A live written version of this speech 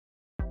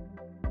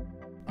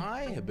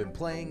I have been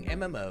playing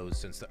MMOs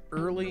since the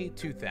early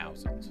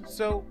 2000s,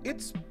 so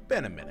it's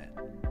been a minute.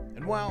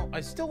 And while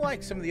I still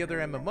like some of the other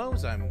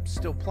MMOs, I'm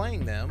still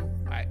playing them,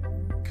 I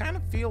kind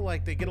of feel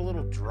like they get a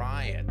little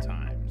dry at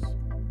times.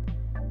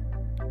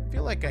 I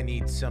feel like I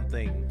need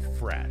something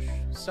fresh,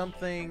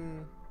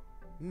 something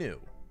new.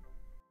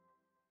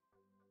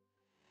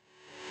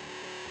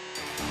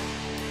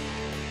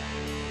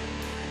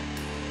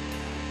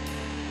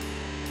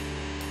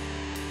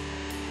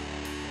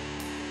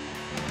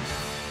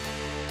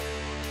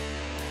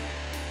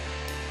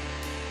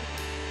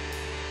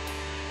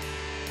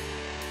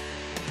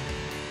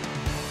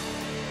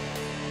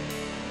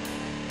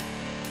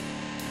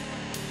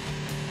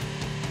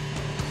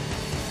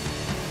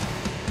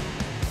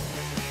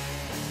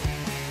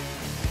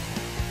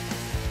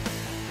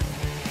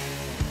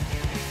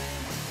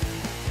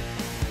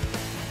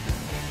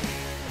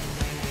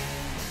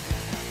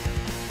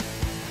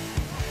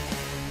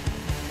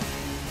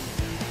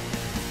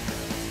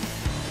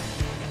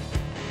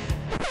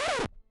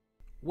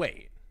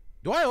 Wait,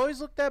 do I always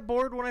look that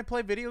bored when I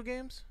play video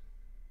games?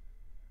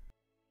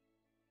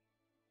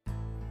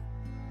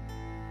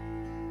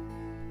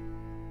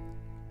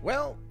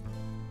 Well,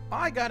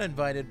 I got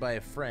invited by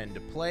a friend to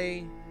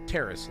play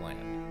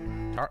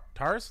Tarisland.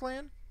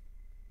 Tarisland?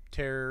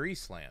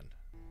 Tarisland.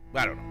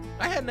 I don't know.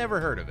 I had never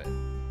heard of it.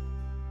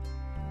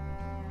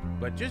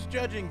 But just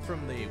judging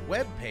from the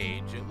web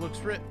page, it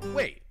looks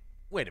wait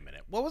a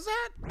minute. What was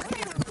that?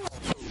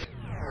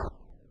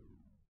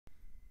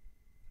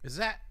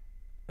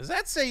 Does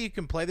that say you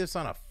can play this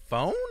on a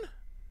phone?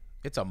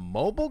 It's a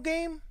mobile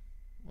game?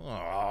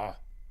 Oh,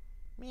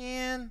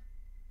 man.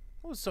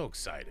 I was so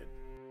excited.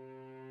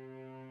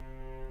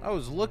 I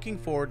was looking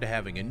forward to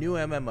having a new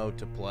MMO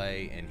to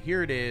play, and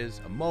here it is,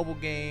 a mobile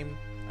game.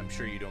 I'm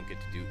sure you don't get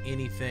to do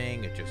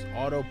anything. It just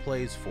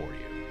auto-plays for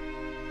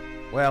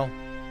you. Well,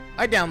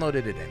 I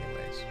downloaded it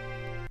anyways.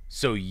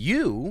 So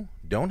you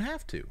don't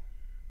have to.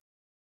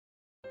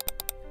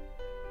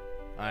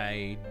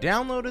 I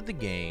downloaded the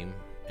game,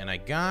 and I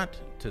got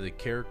to the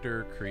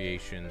character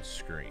creation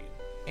screen,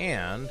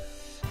 and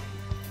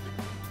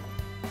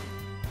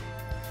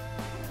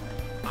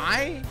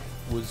I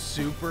was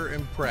super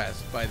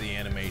impressed by the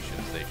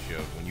animations they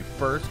showed when you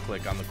first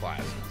click on the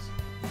classes.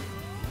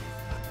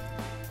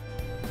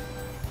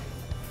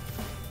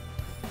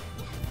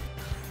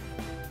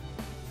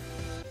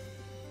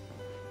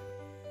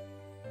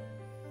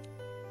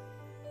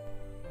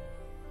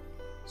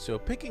 So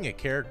picking a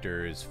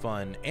character is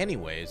fun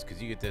anyways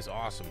because you get this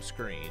awesome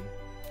screen.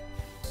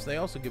 So they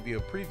also give you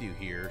a preview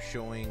here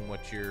showing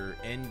what your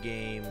end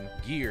game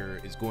gear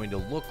is going to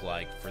look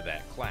like for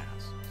that class.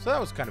 So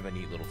that was kind of a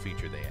neat little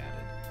feature they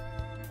added.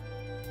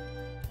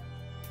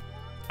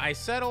 I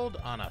settled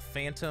on a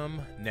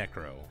Phantom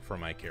Necro for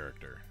my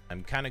character.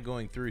 I'm kind of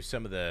going through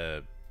some of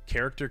the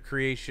character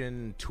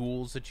creation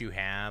tools that you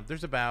have.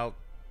 There's about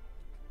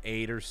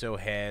 8 or so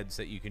heads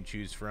that you can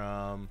choose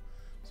from.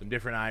 Some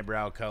different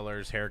eyebrow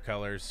colors, hair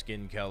colors,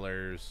 skin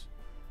colors,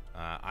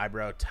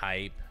 eyebrow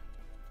type.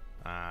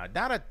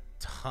 Not a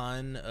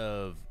ton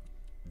of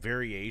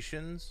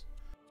variations.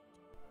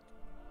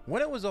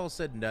 When it was all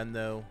said and done,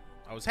 though,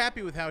 I was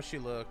happy with how she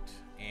looked,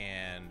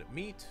 and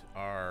meet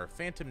our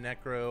Phantom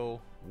Necro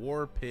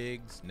War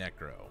Pigs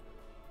Necro.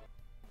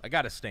 I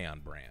gotta stay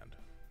on brand.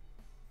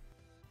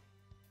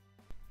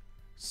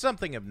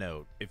 Something of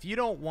note, if you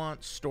don't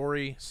want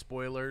story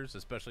spoilers,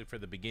 especially for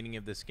the beginning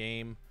of this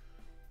game,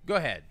 go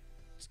ahead,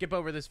 skip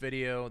over this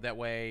video, that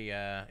way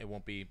it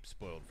won't be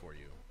spoiled for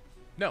you.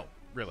 No,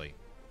 really.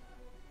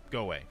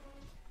 Go away.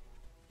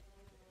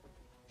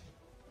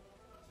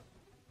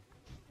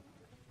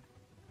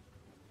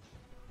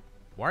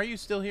 Why are you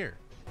still here?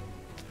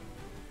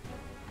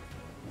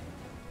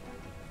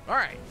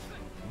 Alright,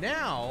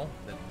 now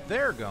that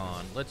they're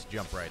gone, let's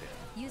jump right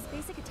in. Use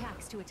basic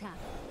attacks to attack.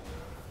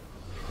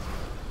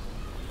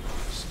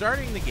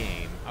 Starting the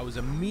game, I was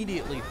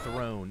immediately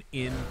thrown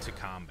into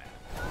combat.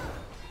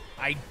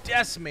 I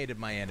decimated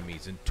my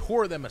enemies and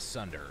tore them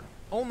asunder,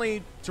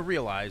 only to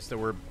realize there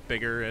were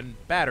bigger and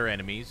badder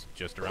enemies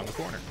just around the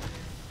corner.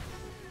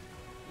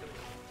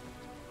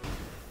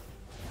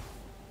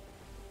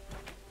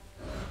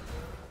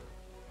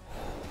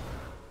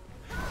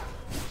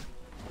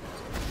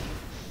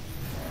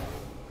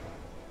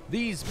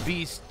 These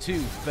beasts too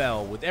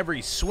fell with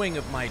every swing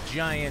of my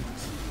giant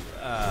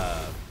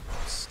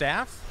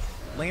staff,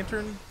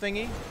 lantern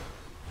thingy.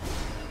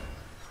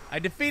 I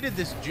defeated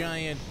this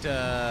giant,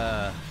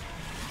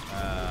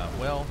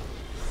 well,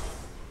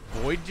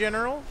 Void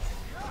General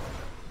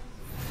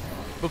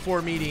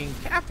before meeting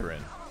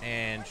Catherine,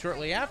 and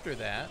shortly after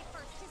that,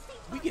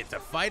 we get to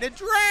fight a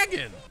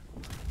dragon.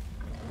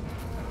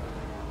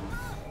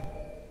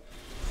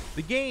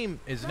 The game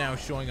is now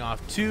showing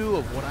off 2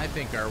 of what I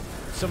think are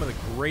some of the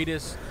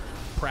greatest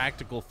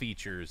practical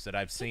features that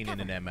I've seen in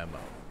an MMO.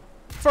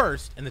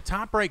 First, in the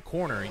top right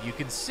corner, you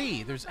can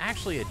see there's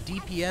actually a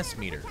DPS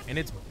meter, and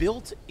it's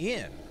built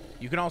in.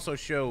 You can also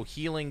show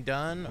healing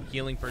done,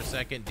 healing per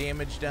second,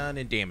 damage done,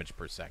 and damage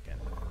per second.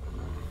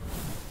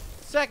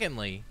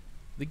 Secondly,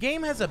 The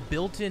game has a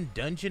built-in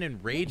dungeon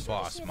and raid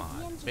boss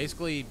mod.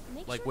 Basically,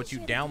 like what you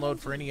download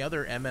for any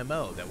other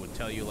MMO that would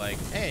tell you like,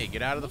 hey,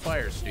 get out of the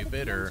fire,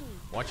 stupid, or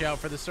watch out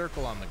for the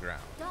circle on the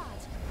ground.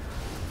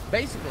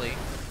 Basically,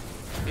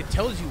 it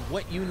tells you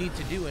what you need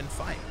to do in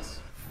fights.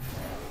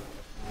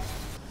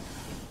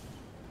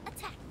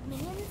 Attack,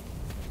 minions.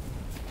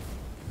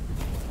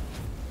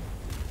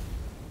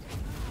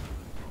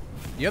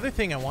 The other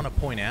thing I want to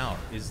point out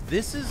is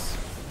this is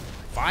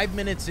 5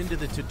 minutes into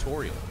the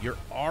tutorial. You're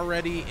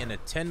already in a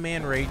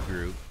 10-man raid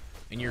group,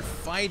 and you're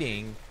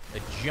fighting a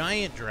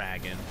giant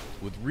dragon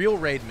with real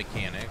raid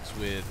mechanics,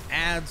 with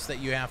ads that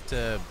you have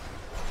to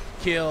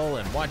kill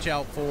and watch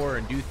out for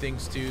and do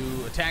things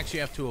to, attacks you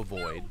have to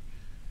avoid.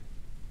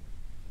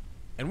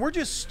 And we're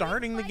just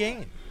starting the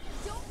game.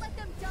 Don't let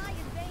them die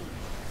in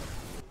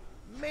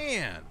vain.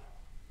 Man,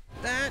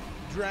 that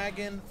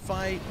dragon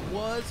fight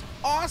was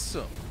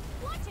awesome.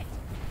 Watch it.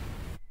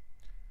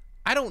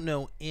 I don't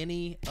know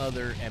any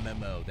other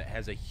MMO that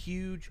has a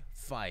huge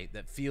fight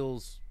that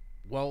feels,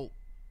 well,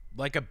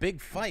 like a big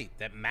fight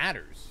that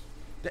matters.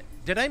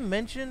 Did I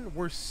mention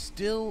we're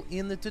still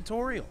in the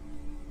tutorial?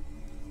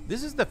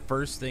 This is the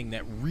first thing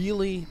that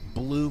really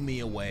blew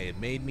me away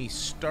and made me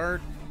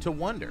start to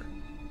wonder,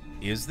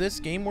 is this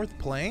game worth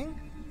playing?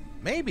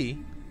 Maybe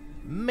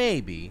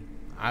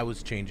I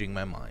was changing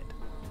my mind.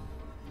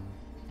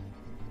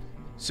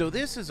 So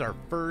this is our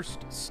first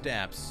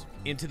steps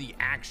into the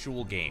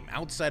actual game,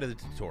 outside of the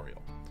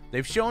tutorial.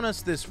 They've shown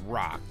us this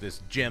rock,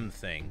 this gem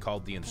thing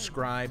called the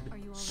inscribed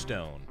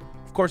stone.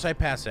 Of course I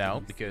pass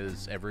out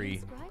because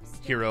every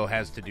hero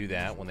has to do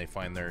that when they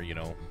find their, you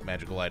know,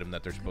 magical item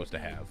that they're supposed to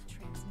have.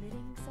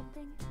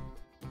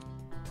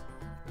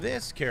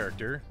 This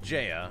character,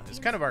 Jaya, is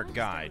kind of our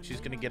guide. She's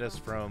going to get us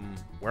from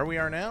where we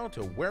are now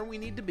to where we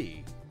need to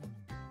be.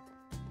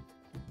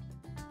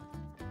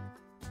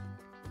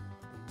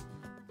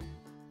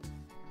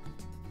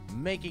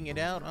 Making it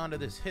out onto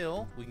this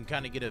hill, we can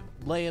kind of get a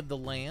lay of the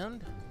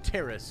land,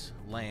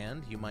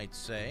 Tarisland, you might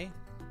say.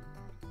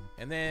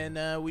 And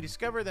then we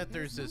discover that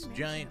there's this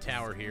giant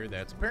tower here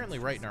that's apparently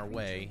right in our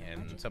way,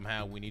 and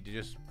somehow we need to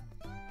just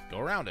go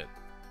around it.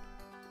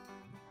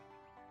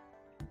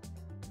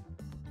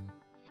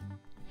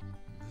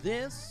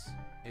 This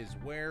is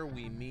where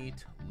we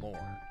meet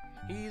Lorne.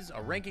 He's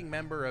a ranking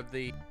member of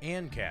the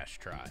Ancash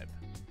tribe,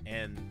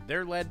 and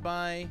they're led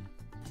by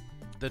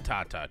the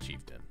Tata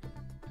chieftain.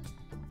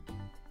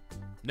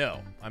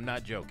 No, I'm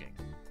not joking.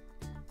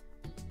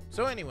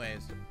 So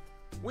anyways,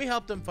 we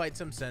helped them fight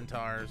some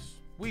centaurs,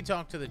 we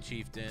talk to the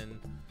chieftain,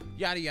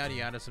 yada yada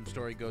yada, some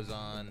story goes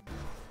on.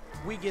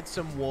 We get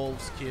some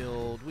wolves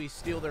killed, we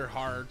steal their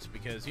hearts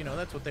because, you know,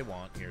 that's what they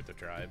want here at the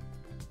tribe.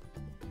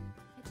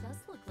 It does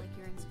look like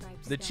your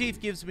inscribed The stone.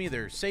 chief gives me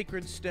their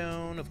sacred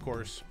stone. Of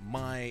course,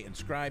 my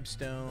inscribed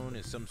stone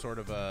is some sort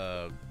of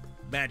a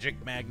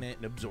magic magnet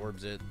and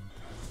absorbs it.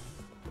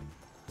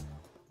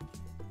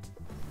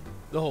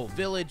 The whole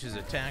village is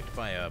attacked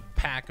by a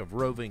pack of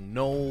roving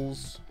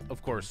gnolls.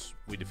 Of course,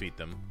 we defeat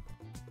them.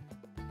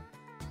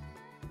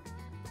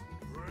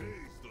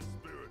 Praise the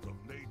spirit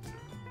of nature.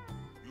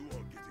 You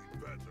are getting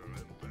better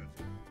and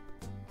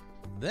better.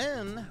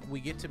 Then we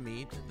get to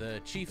meet the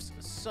chief's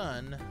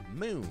son,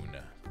 Moon.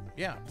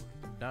 Yeah,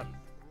 not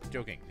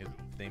joking. His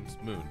name's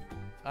Moon.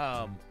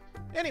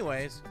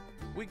 Anyways,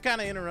 we kind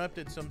of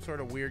interrupted some sort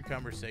of weird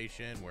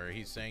conversation where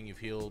he's saying you've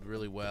healed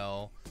really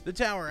well. The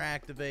tower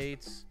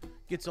activates,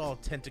 gets all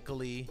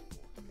tentacly,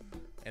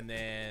 and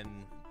then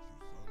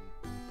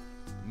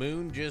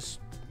Moon just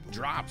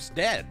drops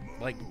dead,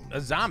 like a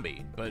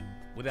zombie, but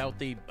without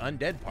the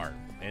undead part,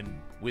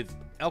 and with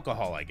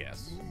alcohol, I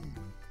guess.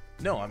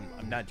 No, I'm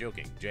not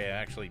joking. Jay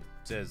actually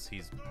says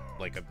he's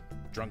like a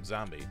drunk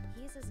zombie.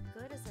 He's as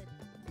good as a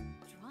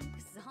drunk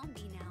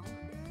zombie now.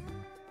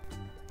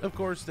 Of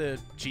course, the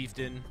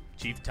chieftain,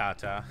 Chief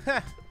Tata.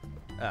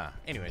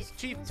 Anyways,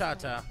 Chief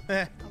Tata.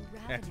 A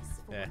ravenous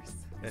force.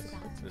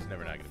 That's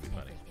never not going to be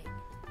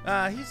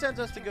funny. He sends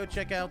us to go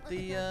check out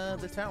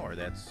the tower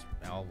that's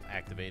all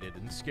activated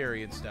and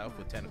scary and stuff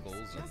with tentacles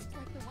and Just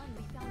like the one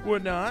we found.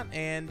 whatnot.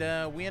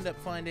 And we end up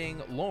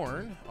finding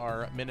Lorne,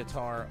 our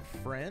Minotaur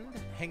friend,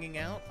 hanging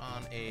out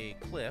on a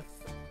cliff,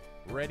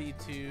 ready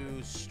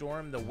to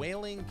storm the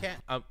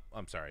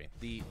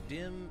the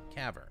dim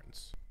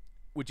caverns,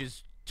 which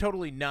is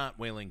totally not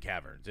Wailing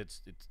Caverns.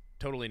 It's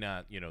totally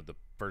not, you know, the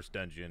first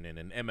dungeon in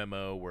an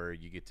MMO where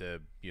you get to,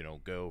 you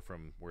know, go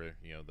from where,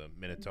 you know, the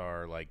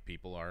Minotaur like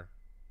people are.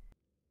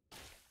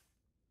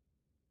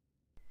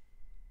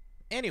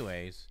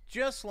 Anyways,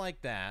 just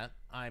like that,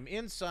 I'm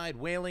inside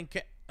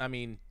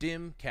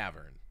Dim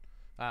Cavern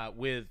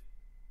with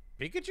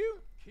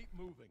Pikachu? Keep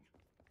moving.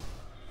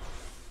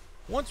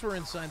 Once we're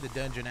inside the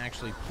dungeon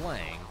actually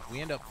playing, we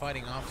end up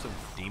fighting off some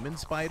demon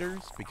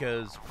spiders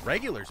because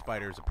regular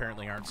spiders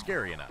apparently aren't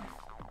scary enough.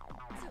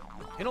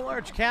 In a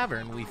large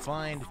cavern, we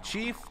find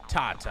Chief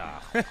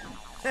Tata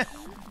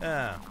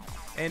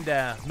and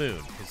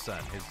Moon, his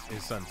son.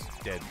 His son's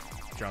dead,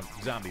 drunk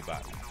zombie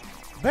body.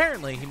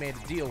 Apparently, he made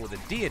a deal with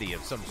a deity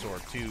of some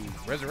sort to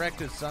resurrect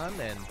his son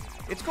and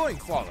It's going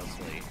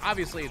flawlessly.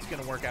 Obviously, it's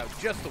going to work out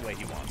just the way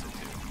he wants it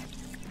to.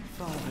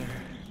 Father.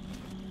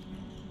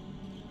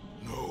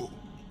 No.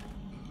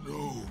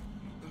 No.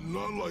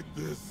 Not like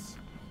this.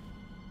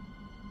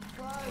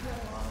 Father.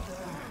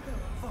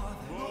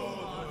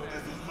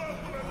 This is not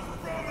what I was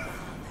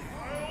promised.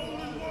 I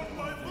only want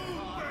my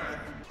food back.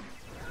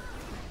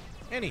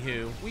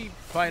 Anywho, we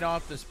fight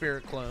off the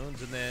spirit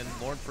clones, and then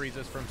Lord frees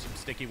us from some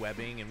sticky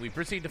webbing, and we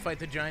proceed to fight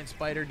the giant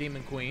spider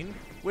demon queen,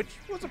 which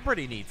was a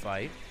pretty neat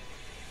fight.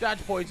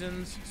 Dodge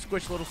poisons,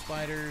 squish little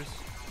spiders,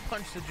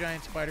 punch the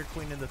giant spider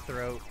queen in the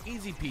throat.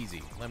 Easy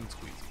peasy, lemon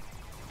squeezy.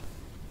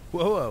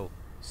 Whoa, whoa.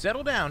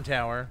 Settle down,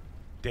 tower.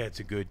 That's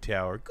a good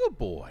tower. Good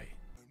boy.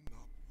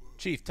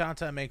 Chief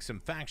Tata makes some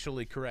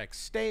factually correct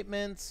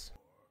statements.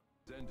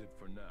 Ended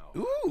for now.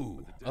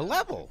 Ooh, a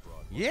level.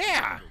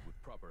 Yeah.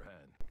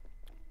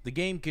 The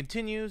game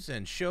continues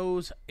and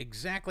shows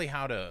exactly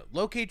how to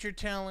locate your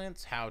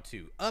talents, how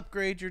to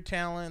upgrade your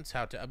talents,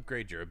 how to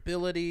upgrade your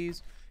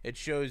abilities. It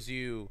shows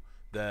you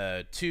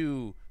the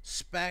 2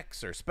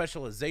 specs or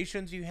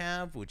specializations you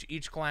have, which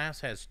each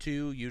class has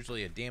 2,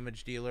 usually a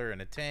damage dealer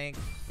and a tank,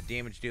 a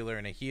damage dealer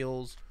and a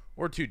heals,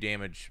 or 2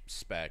 damage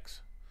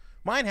specs.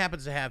 Mine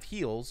happens to have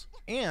heals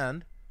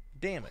and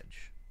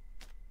damage.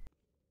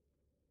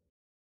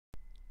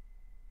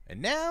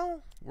 And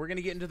now we're going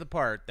to get into the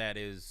part that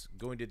is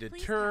going to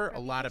deter a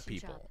lot of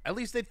people. At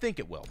least they think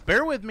it will.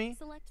 Bear with me.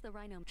 Select the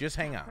Rhino. Just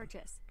hang on.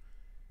 Purchase.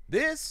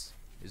 This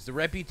is the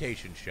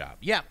reputation shop.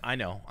 Yep, I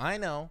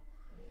know.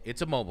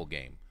 It's a mobile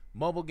game.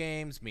 Mobile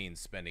games mean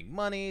spending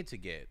money to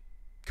get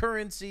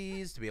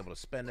currencies, to be able to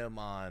spend them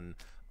on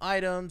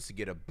items, to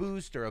get a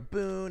boost or a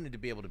boon, and to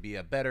be able to be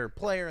a better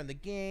player in the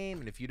game.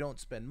 And if you don't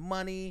spend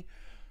money,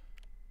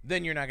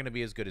 then you're not going to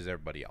be as good as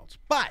everybody else.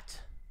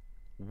 But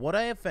what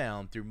I have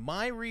found through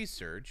my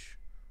research,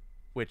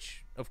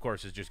 which of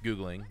course is just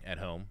Googling at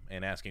home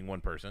and asking one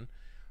person,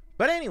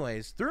 but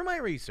anyways, through my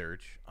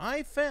research,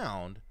 I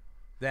found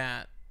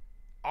that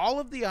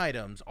all of the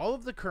items, all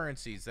of the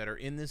currencies that are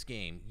in this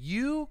game,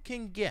 you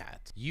can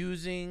get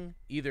using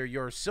either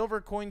your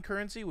silver coin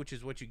currency, which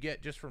is what you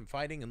get just from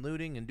fighting and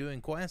looting and doing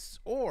quests,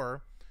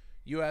 or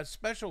you have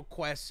special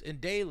quests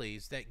and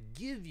dailies that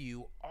give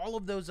you all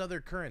of those other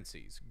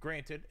currencies.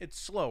 Granted, it's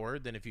slower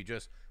than if you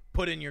just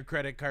put in your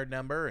credit card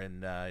number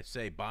and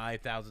say buy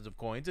thousands of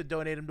coins and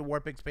donate them to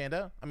Warpix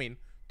Panda. I mean,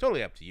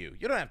 totally up to you.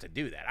 You don't have to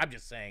do that. I'm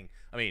just saying,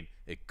 I mean,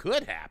 it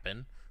could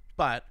happen,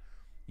 but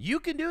you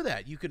can do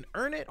that. You can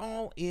earn it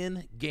all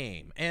in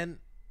game. And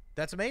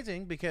that's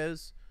amazing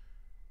because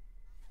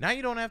now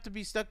you don't have to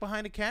be stuck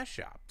behind a cash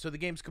shop. So the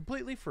game's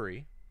completely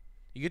free.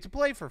 You get to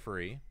play for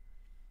free.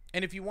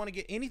 And if you want to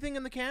get anything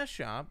in the cash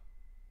shop,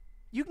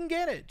 you can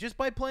get it just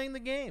by playing the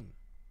game.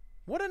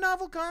 What a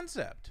novel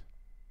concept.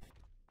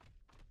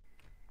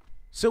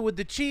 So with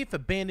the chief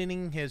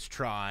abandoning his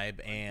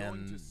tribe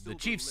and the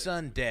chief's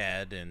son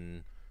dead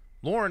and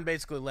Lauren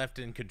basically left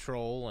in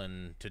control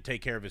and to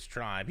take care of his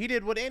tribe, he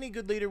did what any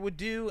good leader would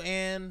do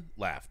and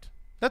left.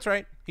 That's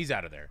right. He's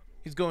out of there.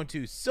 He's going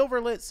to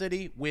Silverlit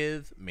City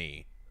with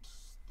me.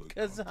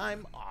 Because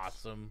I'm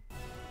awesome.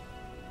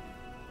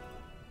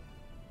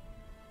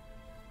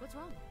 What's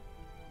wrong?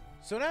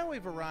 So now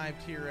we've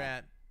arrived here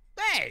at...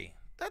 Hey,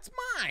 that's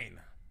mine.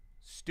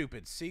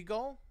 Stupid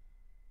seagull.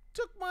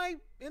 Took my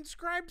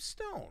inscribed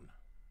stone.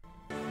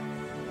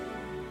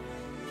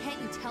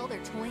 Can't you tell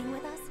they're toying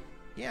with us?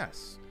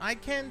 Yes, I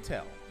can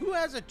tell. Who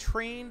has a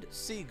trained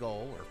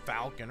seagull or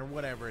falcon or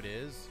whatever it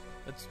is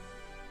that's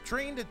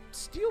trained to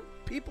steal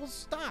people's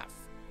stuff?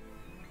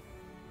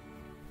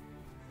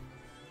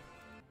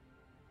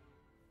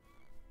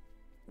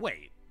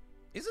 Wait,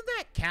 isn't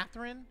that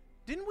Catherine?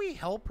 Didn't we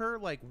help her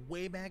like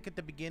way back at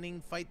the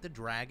beginning fight the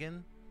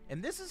dragon?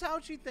 And this is how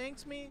she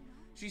thanks me?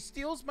 She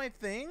steals my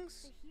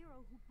things? The hero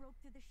who broke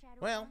through the shadow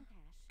Well,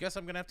 montage. guess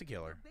I'm gonna have to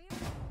kill her.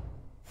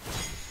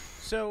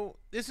 So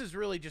this is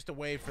really just a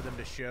way for them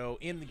to show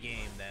in the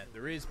game that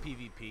there is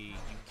PvP,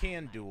 you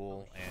can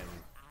duel, and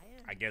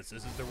I guess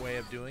this is their way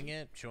of doing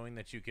it, showing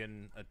that you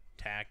can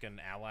attack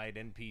an allied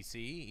NPC,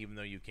 even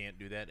though you can't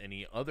do that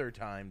any other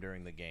time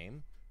during the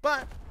game.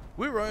 But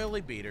we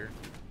royally beat her.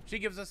 She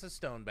gives us a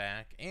stone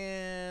back,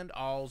 and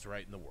all's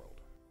right in the world.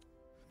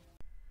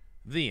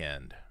 The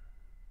end.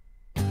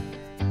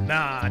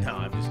 Nah, no,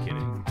 I'm just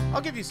kidding. I'll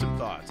give you some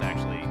thoughts,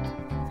 actually.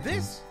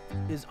 This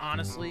is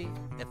honestly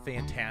a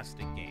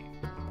fantastic game.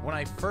 When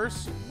I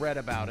first read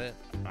about it,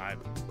 I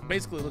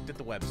basically looked at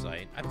the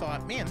website. I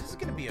thought, man, this is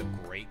going to be a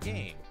great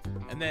game.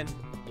 And then,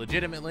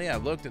 legitimately, I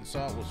looked and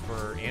saw it was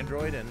for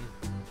Android and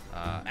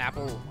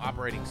Apple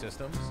operating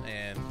systems,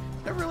 and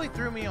that really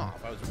threw me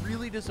off. I was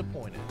really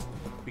disappointed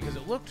because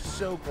it looked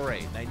so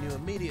great, and I knew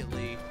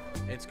immediately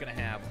it's going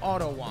to have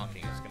auto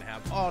walking, it's going to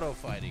have auto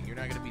fighting, you're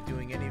not going to be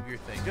doing any of your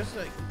thing, just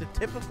like the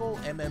typical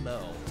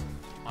MMO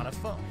on a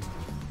phone.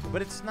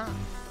 But it's not.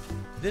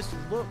 This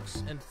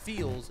looks and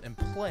feels and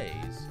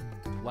plays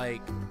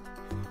like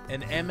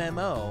an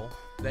MMO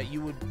that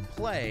you would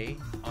play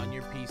on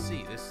your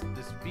PC. This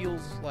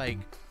feels like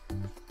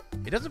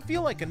It doesn't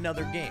feel like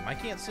another game. I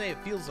can't say it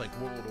feels like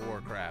World of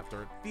Warcraft,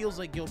 or it feels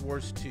like Guild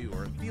Wars 2,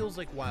 or it feels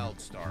like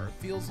WildStar. It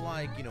feels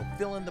like, you know,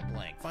 fill in the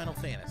blank, Final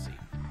Fantasy.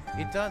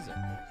 It doesn't.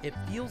 It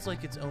feels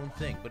like its own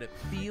thing, but it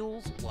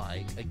feels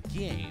like a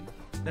game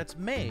that's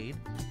made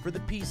for the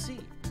PC.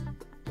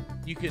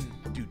 You can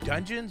do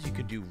dungeons, you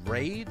can do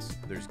raids,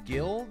 there's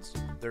guilds,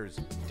 there's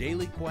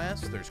daily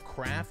quests, there's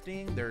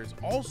crafting, there's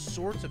all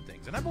sorts of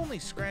things. And I've only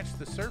scratched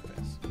the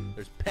surface.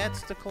 There's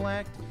pets to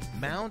collect,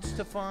 mounts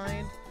to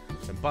find,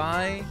 and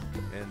buy,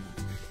 and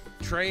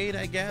trade,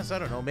 I guess. I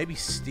don't know, maybe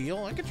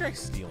steal. I could try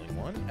stealing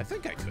one. I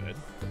think I could.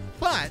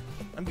 But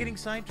I'm getting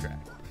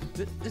sidetracked.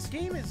 This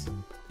game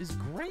is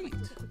great.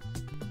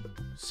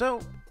 So,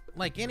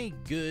 like any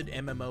good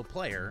MMO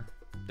player,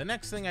 the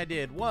next thing I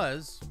did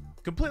was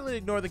completely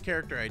ignore the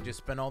character I just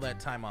spent all that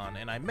time on,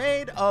 and I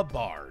made a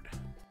bard.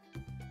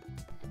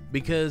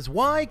 Because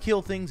why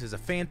kill things as a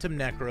phantom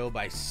necro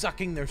by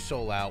sucking their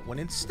soul out when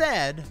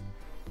instead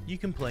you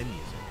can play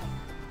music?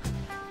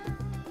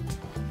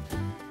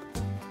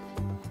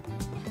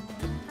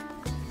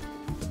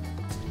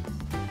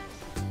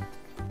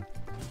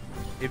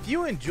 If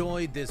you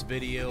enjoyed this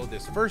video,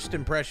 this first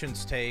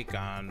impressions take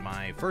on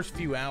my first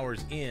few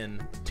hours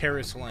in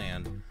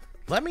Tarisland,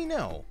 let me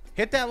know.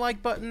 Hit that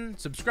like button,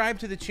 subscribe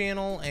to the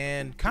channel,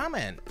 and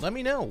comment. Let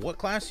me know what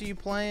class are you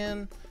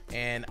playing,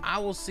 and I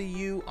will see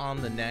you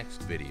on the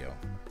next video.